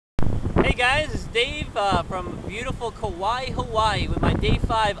Hey guys, it's Dave from beautiful Kauai, Hawaii with my day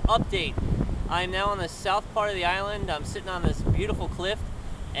 5 update. I'm now on the south part of the island. I'm sitting on this beautiful cliff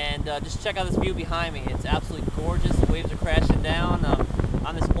and just check out this view behind me. It's absolutely gorgeous. The waves are crashing down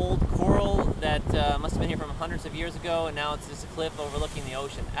on this old coral that must have been here from hundreds of years ago, and now it's just a cliff overlooking the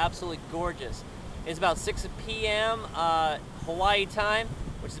ocean. Absolutely gorgeous. It's about 6 p.m. Hawaii time,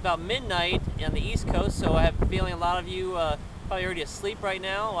 which is about midnight on the East Coast, so I have a feeling a lot of you probably already asleep right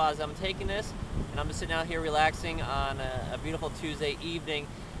now as I'm taking this, and I'm just sitting out here relaxing on a beautiful Tuesday evening,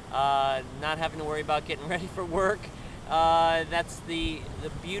 not having to worry about getting ready for work. That's the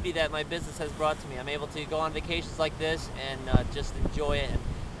beauty that my business has brought to me. I'm able to go on vacations like this and just enjoy it. And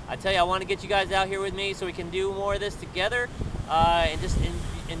I tell you, I want to get you guys out here with me so we can do more of this together and just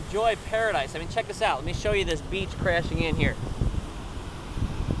enjoy paradise. I mean, check this out. Let me show you this beach crashing in here.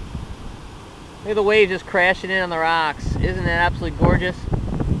 Look at the waves just crashing in on the rocks. Isn't that absolutely gorgeous?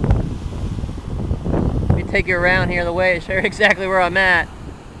 Let me take you around here the way, show you exactly where I'm at.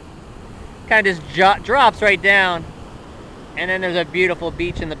 Kind of just drops right down. And then there's a beautiful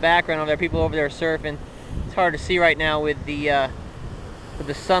beach in the background over there. People over there surfing. It's hard to see right now with the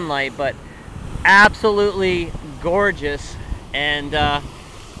sunlight, but absolutely gorgeous. And I'm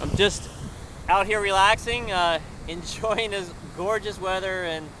just out here relaxing, enjoying this gorgeous weather.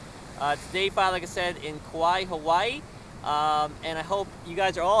 And it's day 5, like I said, in Kauai, Hawaii. And I hope you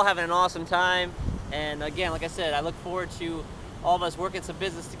guys are all having an awesome time. And again, like I said, I look forward to all of us working some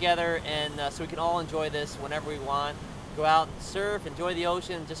business together, and so we can all enjoy this whenever we want. Go out and surf, enjoy the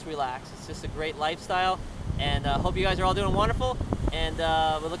ocean, and just relax. It's just a great lifestyle. And hope you guys are all doing wonderful. And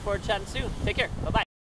we look forward to chatting soon. Take care. Bye-bye.